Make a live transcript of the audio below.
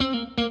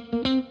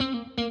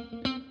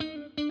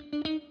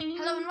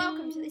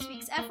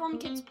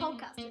Kids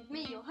podcast with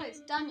me, your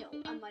host Daniel,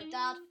 and my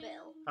dad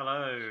Phil.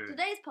 Hello.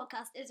 Today's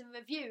podcast is a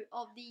review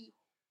of the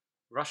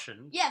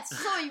Russian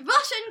Russian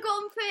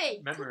Grand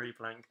Prix. memory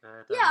blank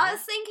there. Yeah, I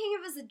was thinking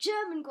it was a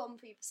German Grand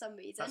Prix for some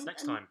reason. That's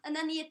next time. And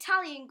then the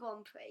Italian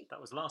Grand Prix. That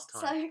was last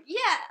time. So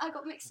yeah, I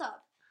got mixed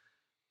up.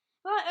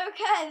 Right,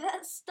 okay,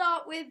 let's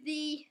start with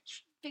the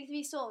big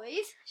three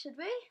stories, should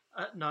we?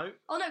 No.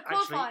 Oh no,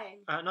 qualifying.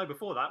 Actually, no,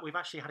 before that, we've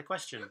actually had a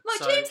question. My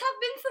dreams have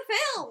been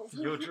fulfilled.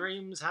 Your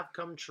dreams have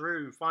come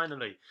true,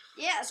 finally.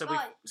 Yeah, that's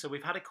right.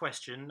 We've had a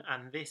question,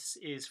 and this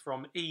is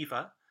from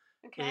Eva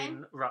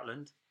in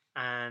Rutland.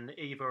 And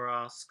Eva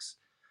asks,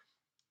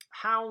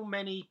 how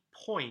many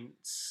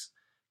points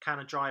can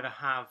a driver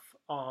have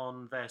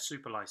on their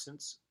super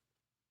license?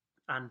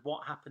 And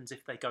what happens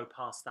if they go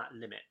past that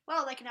limit?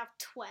 Well, they can have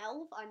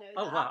 12, I know that.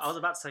 Oh, wow. I was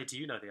about to say, do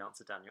you know the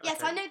answer, Daniel?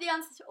 Yes, okay. I know the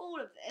answer to all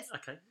of this.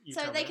 Okay,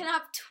 so they can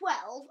have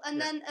 12, and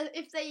then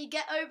if they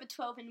get over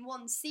 12 in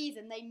one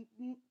season,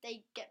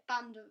 they get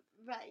banned a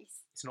race.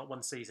 It's not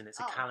one season, it's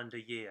a calendar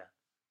year.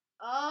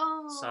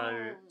 Oh.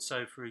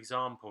 So for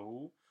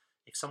example,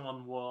 if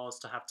someone was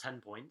to have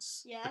 10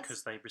 points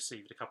because they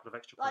received a couple of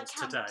extra points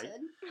today,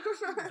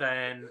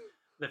 then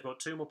they've got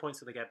 2 more points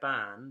that they get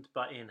banned.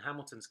 But in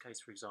Hamilton's case,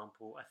 for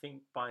example, I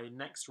think by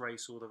next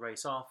race or the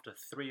race after,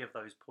 3 of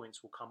those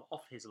points will come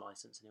off his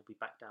licence and he'll be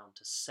back down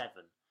to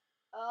 7.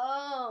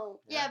 Oh,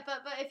 yeah,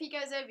 but if he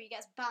goes over, he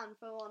gets banned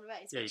for one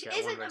race. Yeah, you get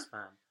a one race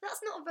ban. That's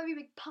not a very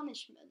big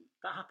punishment.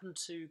 That happened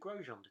to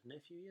Grosjean, didn't it,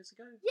 a few years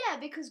ago? Yeah,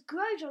 because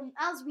Grosjean,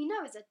 as we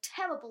know, is a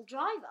terrible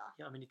driver.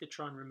 Yeah, I mean, he did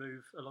try and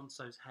remove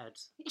Alonso's head.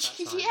 Yes.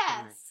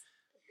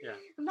 Yeah.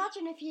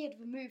 Imagine if he had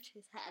removed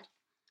his head.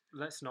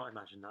 Let's not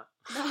imagine that.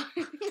 No,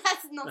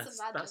 let's not imagine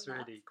that. That's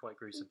really quite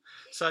gruesome.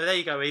 So there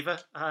you go, Eva.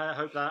 I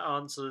hope that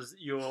answers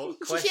your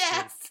question.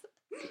 Yes.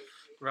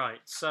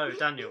 Right, so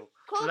Daniel,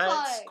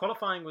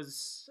 qualifying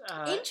was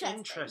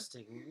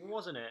interesting,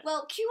 wasn't it?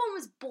 Well, Q1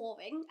 was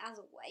boring, as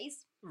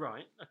always.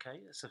 Right,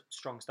 okay, that's a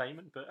strong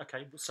statement, but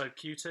okay, so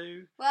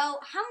Q2? Well,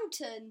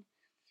 Hamilton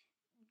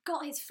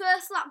got his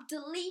first lap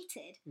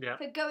deleted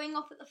for going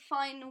off at the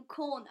final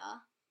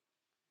corner.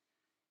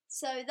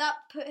 So that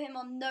put him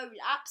on no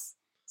laps.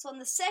 So on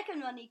the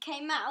second run he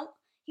came out,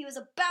 he was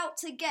about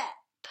to get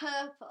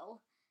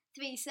purple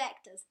 3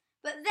 sectors.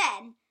 But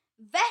then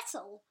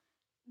Vettel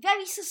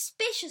very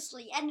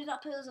suspiciously ended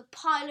up as a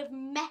pile of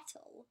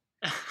metal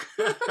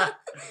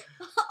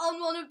on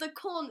one of the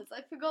corners.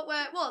 I forgot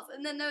where it was,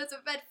 and then there was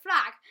a red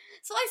flag.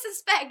 So I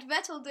suspect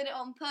Vettel did it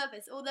on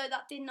purpose, although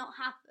that did not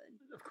happen.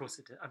 Of course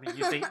it did. I mean,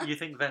 you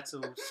think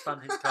Vettel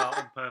spun his car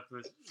on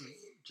purpose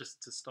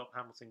just to stop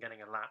Hamilton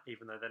getting a lap,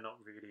 even though they're not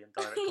really in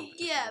direct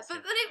competition. Yeah, but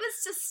it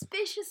was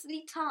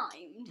suspiciously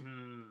timed.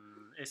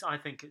 I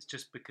think it's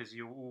just because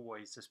you're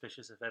always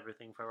suspicious of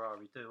everything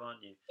Ferrari do,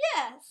 aren't you?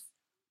 Yes.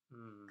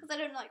 Because I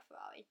don't like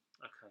Ferrari.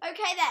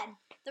 Okay then.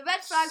 The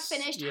red flag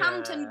finished. Yeah.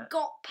 Hamilton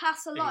got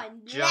past the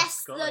line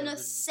less than a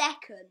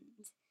second.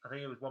 I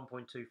think it was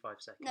 1.25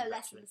 seconds. No,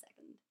 less than a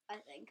second, I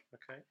think.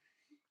 Okay.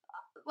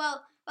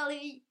 Well,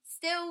 he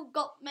still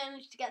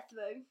managed to get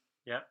through.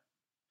 Yeah.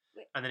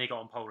 And then he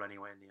got on pole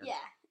anyway in the end.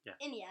 Yeah.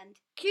 In the end.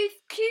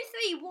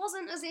 Q3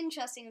 wasn't as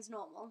interesting as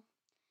normal.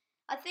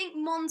 I think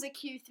Monza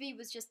Q3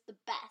 was just the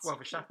best. Well,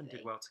 Verstappen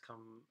did well to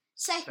come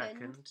second,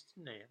 didn't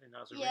he? I think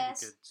that was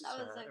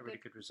a really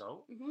good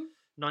result.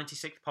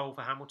 96th pole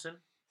for Hamilton.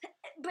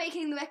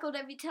 Breaking the record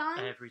every time.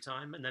 Every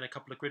time. And then a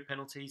couple of grid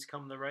penalties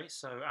come the race.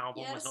 So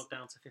Albon was knocked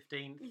down to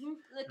 15th.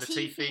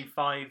 Latifi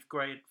 5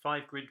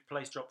 grid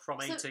place drop from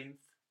 18th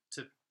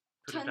to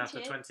put him down to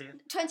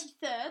 20th.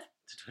 23rd.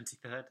 To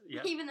 23rd,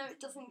 yeah. Even though it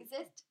doesn't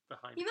exist.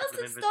 Behind he must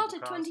have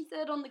started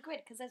 23rd on the grid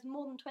because there's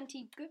more than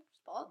 20 grid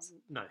spots.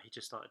 No, he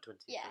just started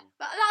 20th. Yeah,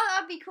 but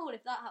that'd be cool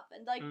if that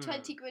happened. Like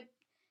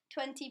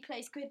 20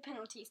 place grid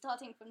penalty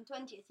starting from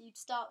 20th. You'd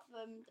start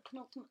from the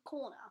penultimate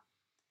corner.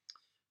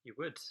 You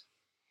would.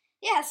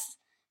 Yes.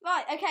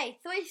 Right. Okay.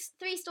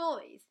 Three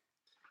stories.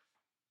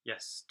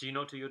 Yes. Do you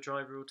not do your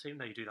driver or team?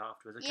 No, you do that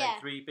afterwards. Okay.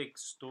 3 big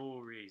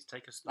stories.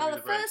 Take us through the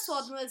race. Well, the first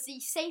one was the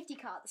safety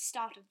car at the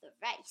start of the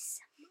race.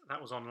 That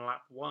was on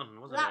lap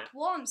 1, wasn't it? Lap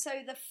 1. So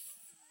the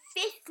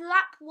 5th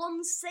lap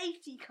 1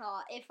 safety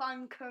car, if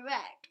I'm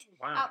correct.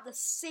 Wow. Out the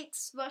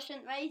 6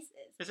 Russian races.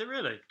 Is it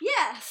really?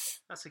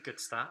 Yes. That's a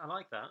good stat. I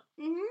like that.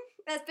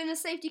 There's been a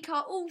safety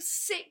car all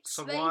 6 races.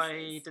 So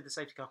why did the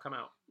safety car come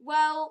out?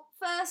 Well,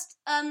 first,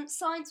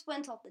 Sainz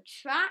went off the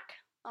track.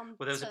 Well,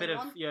 there was a bit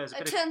of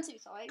turn 2,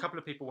 sorry. A couple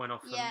of people went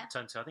off from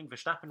turn 2. I think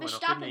Verstappen went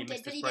off, didn't he?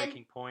 Missed his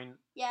braking point.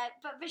 Yeah,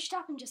 but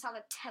Verstappen just had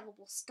a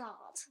terrible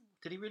start.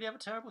 Did he really have a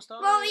terrible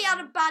start? Well, he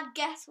had a bad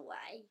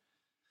getaway.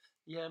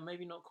 Yeah,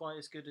 maybe not quite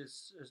as good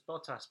as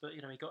Bottas, but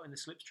he got in the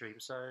slipstream.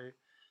 So,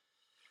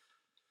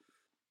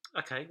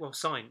 okay. Well,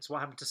 Sainz. What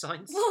happened to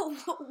Sainz?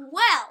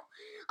 Well,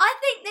 I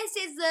think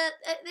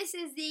this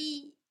is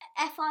the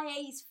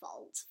FIA's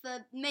fault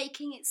for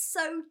making it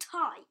so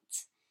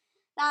tight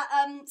that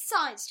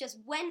Sainz just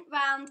went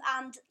round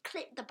and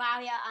clipped the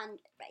barrier and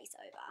race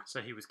over.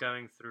 So he was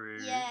going through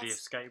the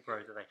escape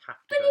road that they have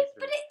to go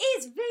through. But it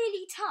is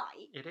really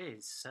tight. It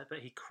is, but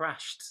he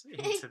crashed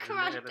into the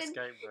escape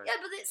rope. Yeah,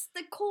 but it's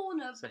the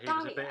corner of the barrier.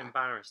 So he was a bit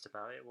embarrassed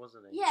about it,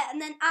 wasn't he? Yeah,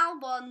 and then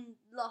Albon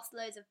lost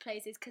loads of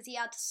places because he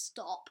had to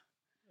stop.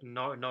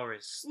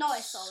 Norris.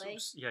 Sorry.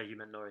 Yeah, you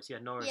meant Norris. Yeah,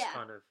 Norris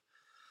kind of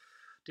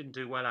didn't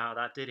do well out of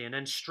that, did he? And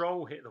then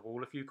Stroll hit the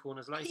wall a few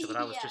corners later, but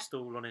that was just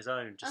all on his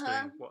own, just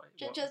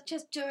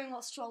doing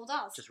what Stroll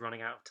does. Just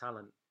running out of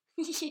talent.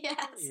 Yes.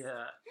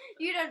 Yeah.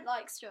 You don't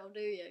like Stroll, do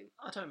you?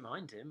 I don't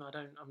mind him.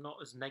 I'm not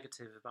as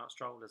negative about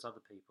Stroll as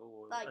other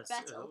people,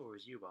 or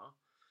as you are.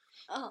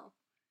 Oh.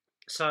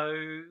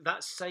 So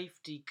that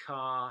safety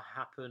car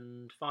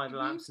happened 5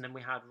 laps, and then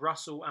we had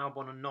Russell,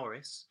 Albon, and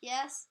Norris.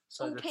 Yes,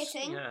 so all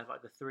pitting. Yeah,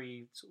 like the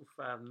three sort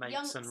of mates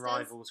Youngsters. and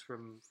rivals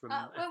from F2 2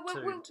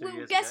 years ago.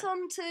 We'll get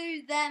on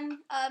to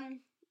them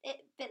a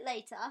bit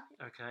later.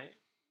 Okay.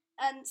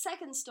 And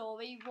second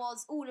story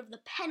was all of the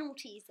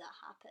penalties that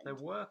happened.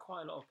 There were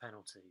quite a lot of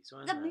penalties,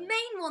 weren't there? The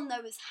main one,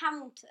 though, was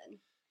Hamilton.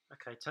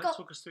 Okay,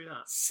 talk us through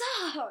that. So,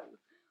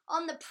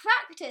 on the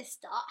practice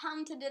start,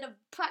 Hamilton did a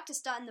practice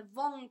start in the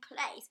wrong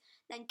place,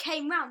 then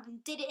came round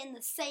and did it in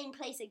the same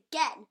place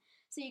again.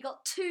 So you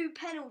got 2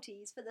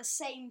 penalties for the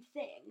same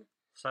thing.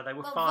 So they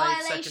were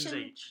 5 seconds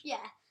each?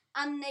 Yeah,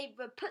 and they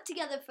were put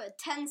together for a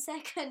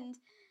 10-second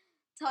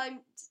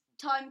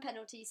time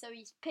penalty, so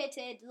he's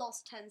pitted,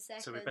 lost 10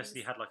 seconds. So we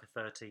basically had like a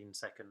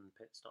 13-second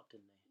pit stop,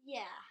 didn't he?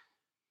 Yeah.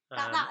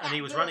 And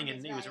he was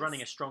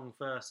running a strong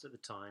first at the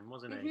time,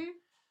 wasn't he? Mm-hmm.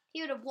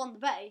 He would have won the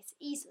race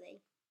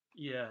easily.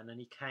 Yeah, and then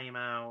he came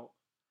out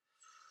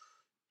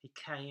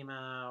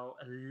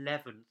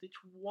 11th, which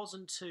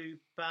wasn't too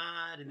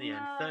bad in the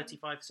end.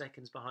 35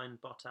 seconds behind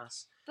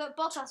Bottas. But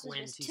Bottas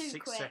was just too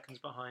quick. 26 seconds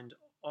behind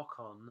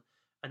Ocon.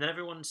 And then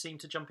everyone seemed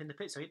to jump in the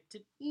pit. So it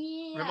did.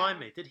 Yeah. Remind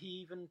me, did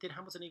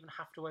Hamilton even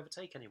have to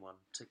overtake anyone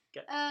to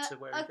get to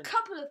where he finished? A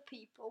couple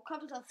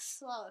of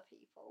slower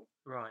people.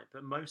 Right,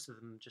 but most of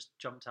them just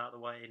jumped out of the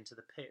way into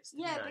the pits.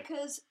 Yeah,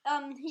 because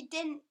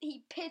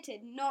he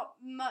pitted not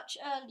much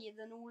earlier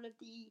than all of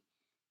the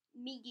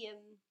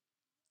medium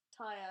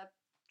tyre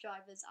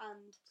drivers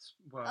and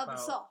other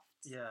softs.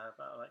 Yeah,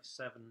 about like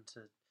 7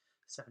 to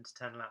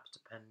 10 laps,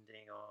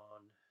 depending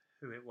on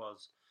who it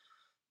was.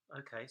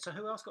 Okay, so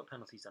who else got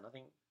penalties then? I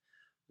think,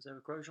 was there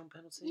a Grosjean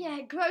penalty? Yeah,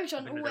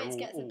 Grosjean always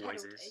gets a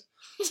penalty.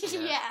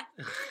 Yeah.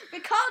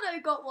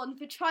 Ricciardo got one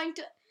for trying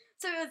to...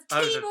 So it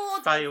was team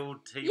order.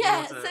 Failed team order.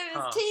 Yeah, so it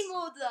was team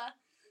order.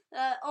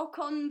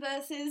 Ocon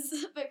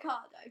versus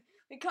Ricciardo.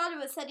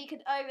 Ricciardo said he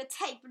could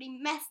overtake, but he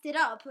messed it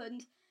up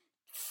and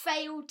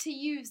failed to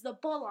use the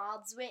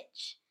bollards,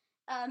 which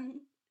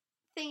thing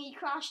he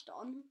crashed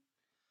on.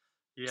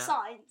 Yeah.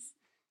 Sainz.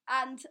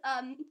 And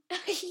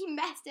he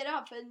messed it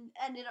up and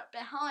ended up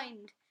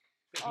behind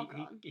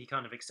Ocon. He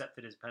kind of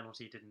accepted his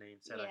penalty, didn't he?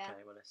 And said,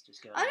 okay, well, let's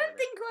just go. I don't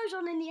think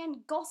Grosjean in the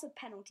end got a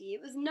penalty. It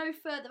was no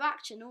further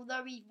action,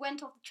 although he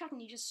went off the track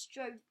and he just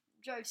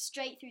drove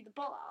straight through the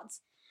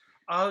bollards.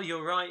 Oh,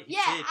 you're right. He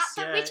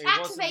did. Which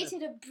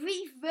activated a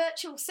brief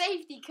virtual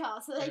safety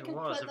car so they could put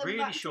them back together. It was a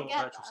really short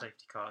virtual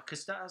safety car.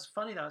 Because that was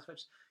funny.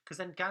 Because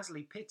then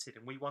Gasly pitted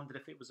and we wondered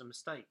if it was a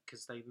mistake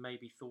because they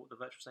maybe thought the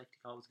virtual safety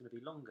car was going to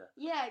be longer.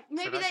 Yeah,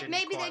 maybe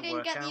they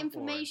didn't get the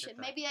information.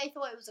 Maybe they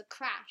thought it was a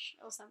crash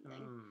or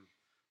something.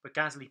 But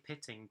Gasly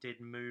pitting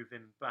did move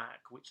him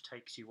back, which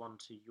takes you on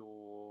to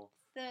your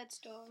third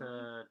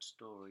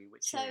story.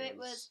 Which it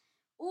was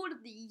all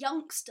of the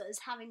youngsters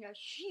having a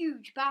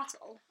huge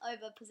battle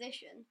over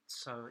position.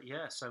 So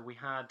we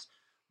had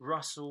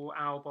Russell,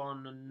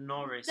 Albon, and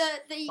Norris the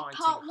fighting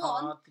part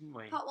hard, didn't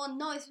we? Part 1,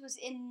 Norris was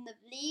in the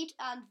lead,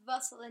 and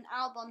Russell and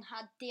Albon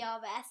had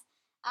DRS,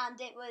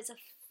 and it was a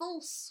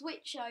full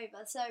switch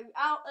over. So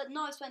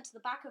Norris went to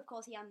the back, of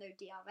course he had no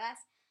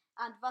DRS,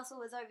 and Russell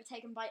was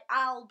overtaken by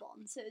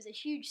Albon, so it was a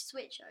huge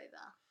switch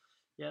over.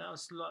 Yeah, that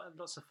was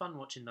lots of fun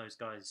watching those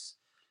guys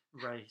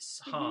race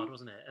hard,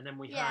 wasn't it? And then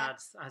we had,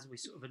 as we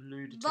sort of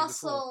alluded to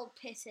Russell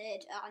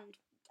pitted, and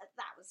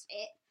that was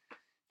it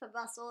for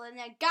Russell, and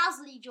then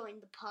Gasly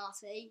joined the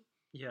party.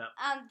 Yeah.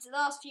 And the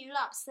last few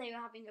laps, they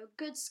were having a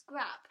good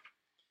scrap.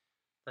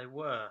 They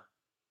were.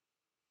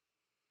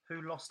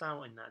 Who lost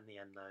out in that in the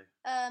end, though?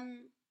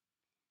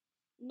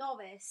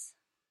 Norris.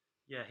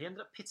 Yeah, he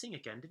ended up pitting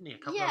again, didn't he? A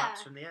couple of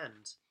laps from the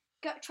end.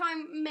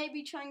 Trying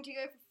to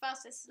go for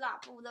fastest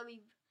lap, although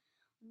he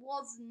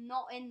was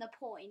not in the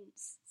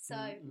points, so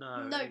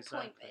no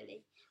point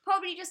really.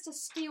 Probably just to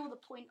steal the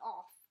point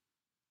off.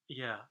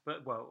 Yeah, but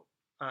it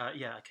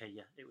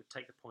would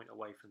take the point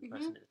away from the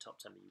person in the top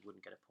 10, but you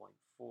wouldn't get a point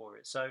for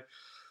it.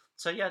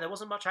 So yeah, there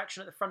wasn't much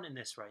action at the front in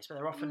this race, but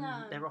there often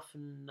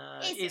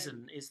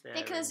isn't, is there?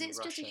 Because it's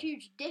Russia? Just a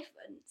huge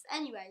difference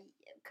anyway,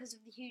 because of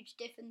the huge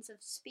difference of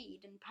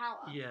speed and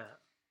power. Yeah.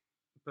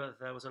 But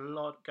there was a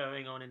lot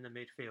going on in the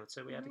midfield,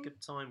 so we had a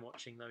good time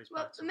watching those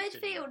battles. Well, the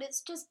midfield,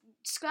 it's just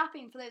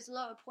scrapping for those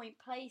lower point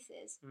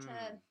places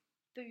to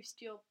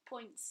boost your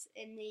points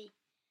in the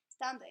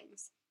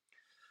standings.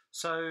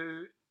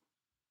 So,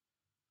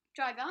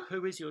 driver?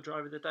 Who is your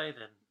driver of the day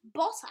then?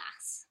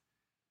 Bottas.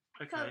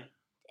 Okay. So,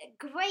 a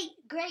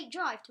great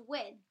drive to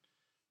win.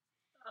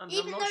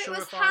 Even though it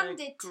was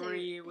handed to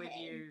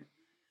him.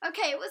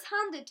 Okay, it was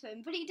handed to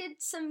him, but he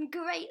did some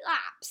great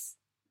laps.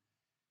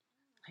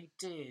 He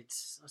did.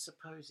 I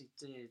suppose he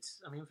did.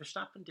 I mean,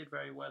 Verstappen did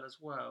very well as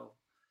well.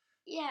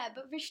 Yeah,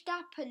 but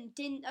Verstappen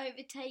didn't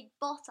overtake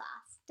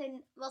Bottas.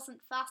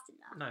 Wasn't fast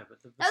enough. No,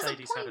 but the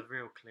Mercedes had a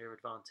real clear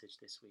advantage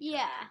this week.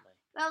 Yeah. Didn't they?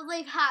 Well,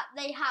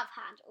 they have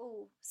had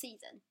all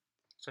season.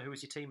 So who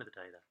was your team of the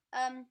day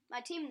then? My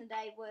team of the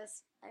day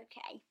was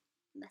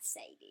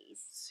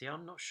Mercedes. See,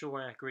 I'm not sure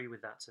I agree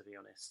with that, to be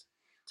honest.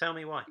 Tell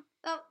me why.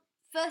 Well,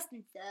 first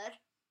and third.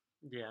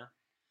 Yeah.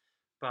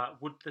 But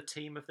would the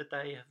team of the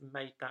day have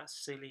made that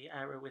silly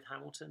error with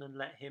Hamilton and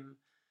let him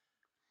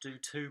do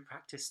 2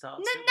 practice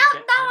starts?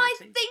 Now I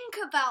think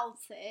about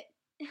it.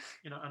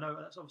 I know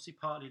that's obviously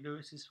partly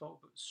Lewis's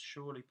fault, but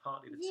surely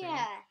partly the team.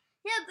 Yeah,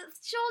 but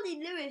surely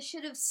Lewis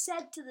should have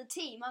said to the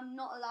team, "I'm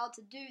not allowed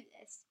to do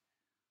this."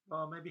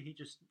 Well, maybe he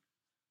just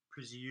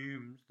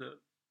presumed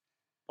that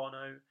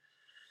Bono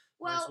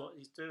knows what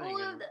he's doing.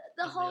 All of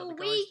the whole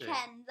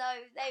weekend,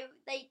 though,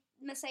 they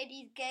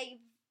Mercedes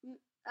gave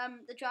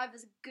the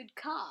drivers a good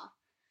car.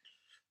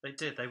 They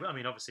did. I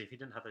mean, obviously, if he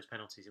didn't have those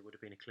penalties, it would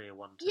have been a clear 1-2,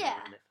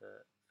 wouldn't it,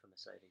 for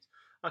Mercedes?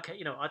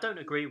 Okay, I don't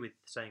agree with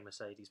saying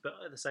Mercedes,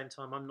 but at the same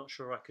time, I'm not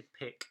sure I could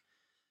pick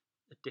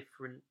a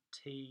different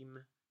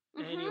team.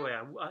 Anyway,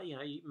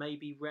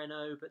 maybe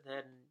Renault, but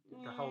then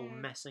the whole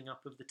messing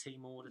up of the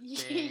team order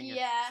thing.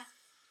 Yeah.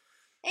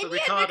 But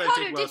Ricciardo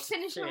did well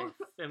finish 5th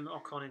and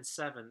Ocon in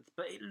 7th.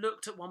 But it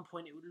looked at one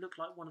point, it would look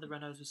like one of the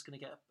Renaults was going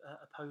to get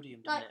a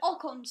podium, didn't it?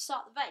 Ocon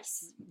start the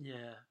race.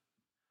 Yeah.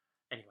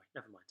 Anyway,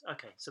 never mind.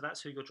 Okay, so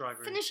that's who your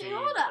driver is. Finishing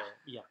order.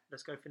 Yeah,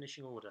 let's go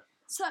finishing order.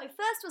 So,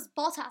 first was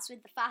Bottas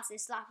with the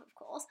fastest lap, of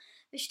course.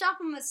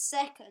 Verstappen was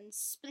second,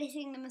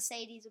 splitting the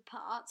Mercedes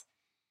apart.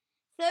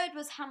 Third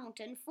was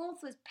Hamilton.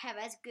 Fourth was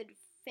Perez. Good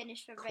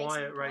finish for Racing Point.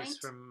 Quiet race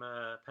from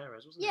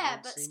Perez, wasn't it? Yeah,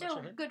 but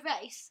still, good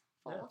race.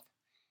 Fourth.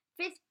 Yeah.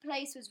 5th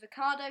place was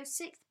Ricciardo.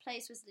 6th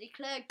place was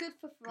Leclerc. Good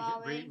for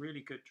Ferrari.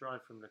 Really good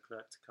drive from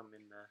Leclerc to come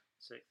in there.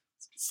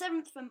 6th.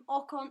 7th from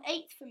Ocon.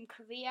 8th from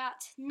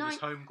Kvyat. 9th. His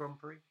home Grand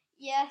Prix?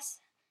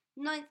 Yes.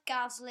 9th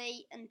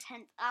Gasly and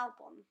 10th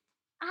Albon.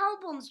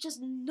 Albon's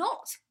just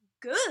not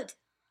good.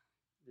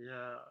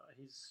 Yeah,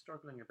 he's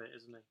struggling a bit,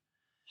 isn't he?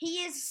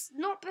 He is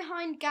not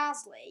behind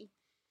Gasly,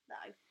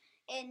 though.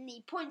 In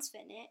the points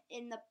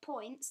in the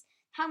points,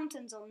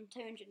 Hamilton's on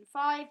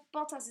 205,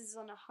 Bottas is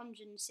on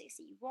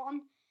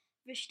 161,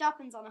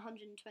 Verstappen's on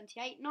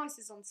 128, Norris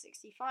is on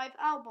 65,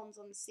 Albon's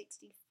on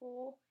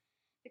 64,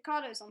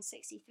 Ricciardo's on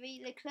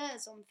 63,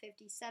 Leclerc's on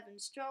 57,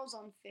 Stroll's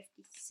on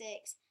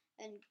 56,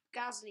 and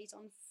Gasly's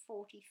on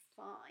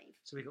 45.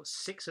 So we've got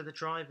 6 of the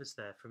drivers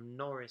there, from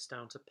Norris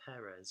down to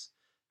Perez.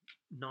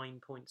 9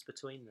 points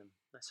between them.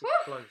 That's a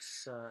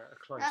close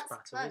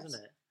battle, close.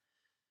 Isn't it?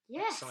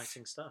 Yes.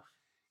 Exciting stuff.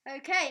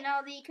 Okay,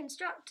 now the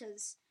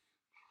constructors.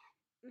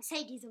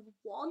 Mercedes have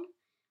won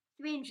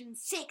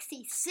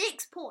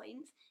 366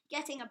 points,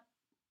 getting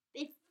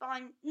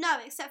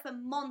except for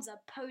Monza,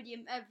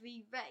 podium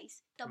every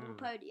race, double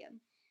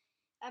podium.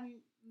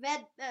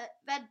 Red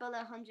Bull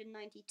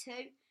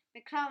 192,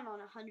 McLaren on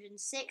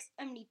 106,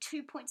 only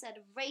 2 points ahead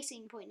of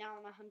Racing Point now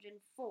on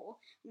 104.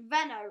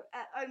 Renault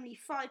only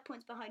 5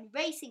 points behind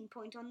Racing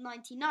Point on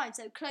 99,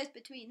 so close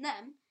between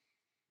them.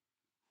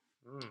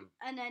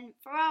 And then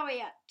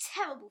Ferrari, a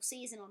terrible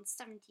season on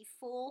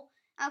 74,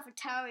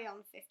 AlphaTauri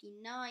on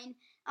 59,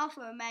 Alfa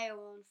Romeo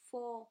on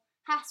 4,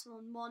 Haas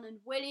on 1, and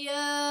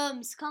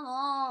Williams, come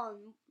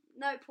on,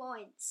 no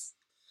points.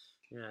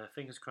 Yeah,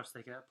 fingers crossed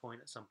they get a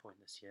point at some point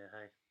this year,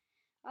 hey?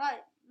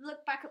 Alright,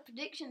 look back at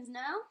predictions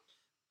now.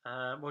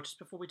 Well, just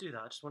before we do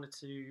that, I just wanted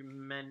to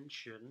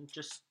mention,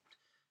 just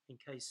in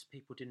case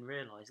people didn't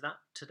realise, that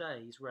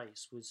today's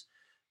race was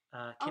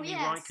Kimi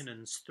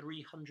Raikkonen's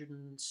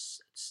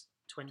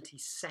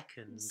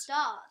 322nd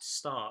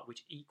start,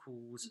 which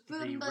equals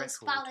the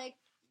record.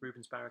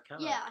 Rubens Barrichello.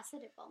 Yeah, I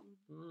said it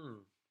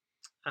wrong.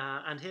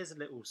 And here's a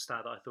little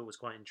stat that I thought was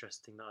quite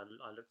interesting that I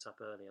looked up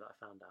earlier that I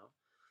found out.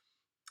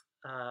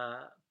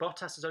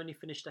 Bottas has only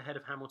finished ahead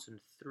of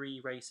Hamilton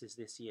 3 races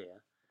this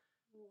year.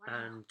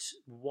 Wow. And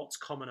what's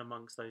common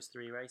amongst those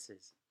 3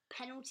 races?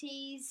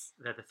 Penalties.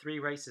 They're the 3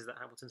 races that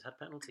Hamilton's had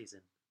penalties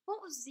in.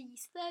 What was the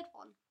third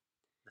one?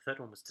 The third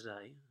one was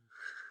today.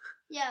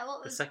 Yeah,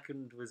 what was... The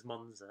second was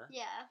Monza.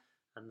 Yeah.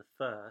 And the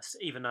first,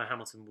 even though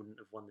Hamilton wouldn't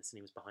have won this and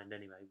he was behind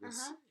anyway,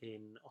 was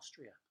in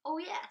Austria. Oh,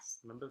 yes.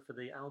 Remember, for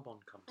the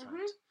Albon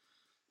contact.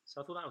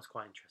 So I thought that was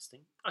quite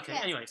interesting. Okay,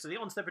 anyway, so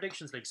on to the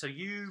predictions league. So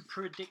you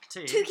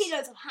predicted... 2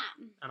 kilos of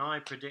ham. And I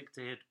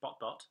predicted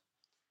Bot.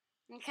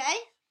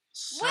 Okay.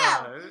 So...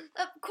 Well,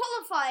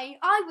 qualifying,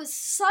 I was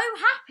so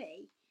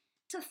happy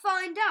to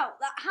find out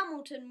that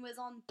Hamilton was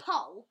on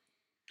pole.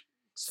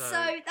 So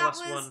that plus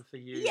was 1 for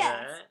you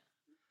there.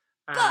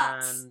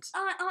 And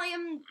I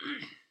am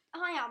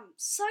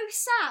so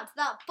sad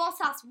that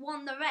Bottas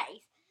won the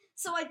race,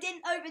 so I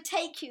didn't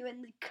overtake you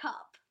in the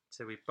cup.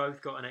 So we've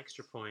both got an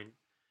extra point,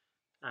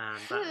 and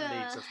that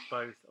leaves us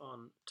both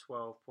on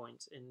 12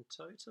 points in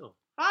total.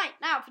 Right,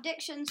 now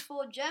predictions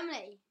for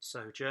Germany.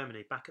 So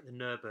Germany back at the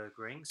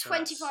Nürburgring. So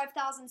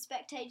 25,000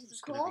 spectators, of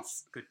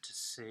course. Good to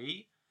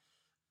see.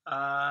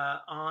 I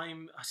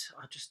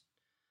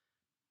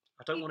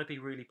don't want to be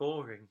really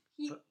boring,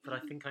 but I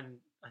think I'm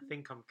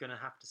going to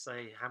have to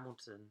say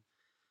Hamilton.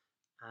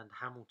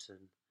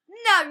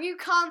 No, you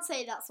can't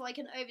say that, so I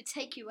can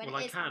overtake you when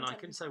it is Hamilton. I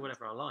can say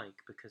whatever I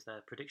like because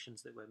they're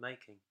predictions that we're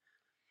making.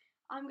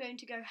 I'm going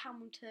to go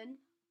Hamilton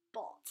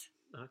bot.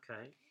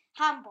 Okay.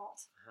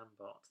 Hambot.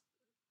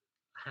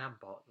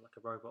 Hambot, like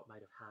a robot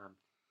made of ham.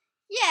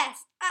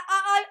 Yes,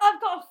 I've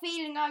got a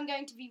feeling I'm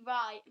going to be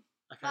right.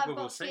 Okay,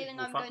 we'll see.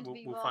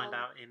 We'll find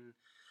out in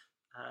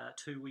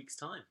 2 weeks'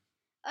 time.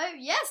 Oh,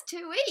 yes,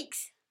 2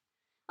 weeks.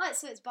 Right,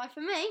 so it's bye for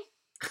me.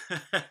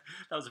 That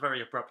was a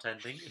very abrupt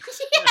ending.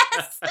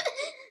 Yes!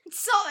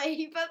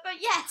 Sorry, but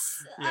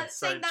yes. Yes,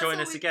 so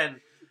join us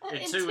again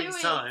in 2 weeks'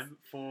 time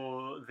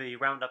for the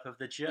roundup of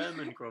the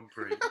German Grand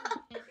Prix.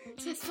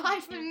 So it's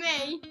bye from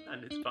me.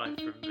 And it's bye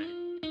from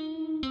me.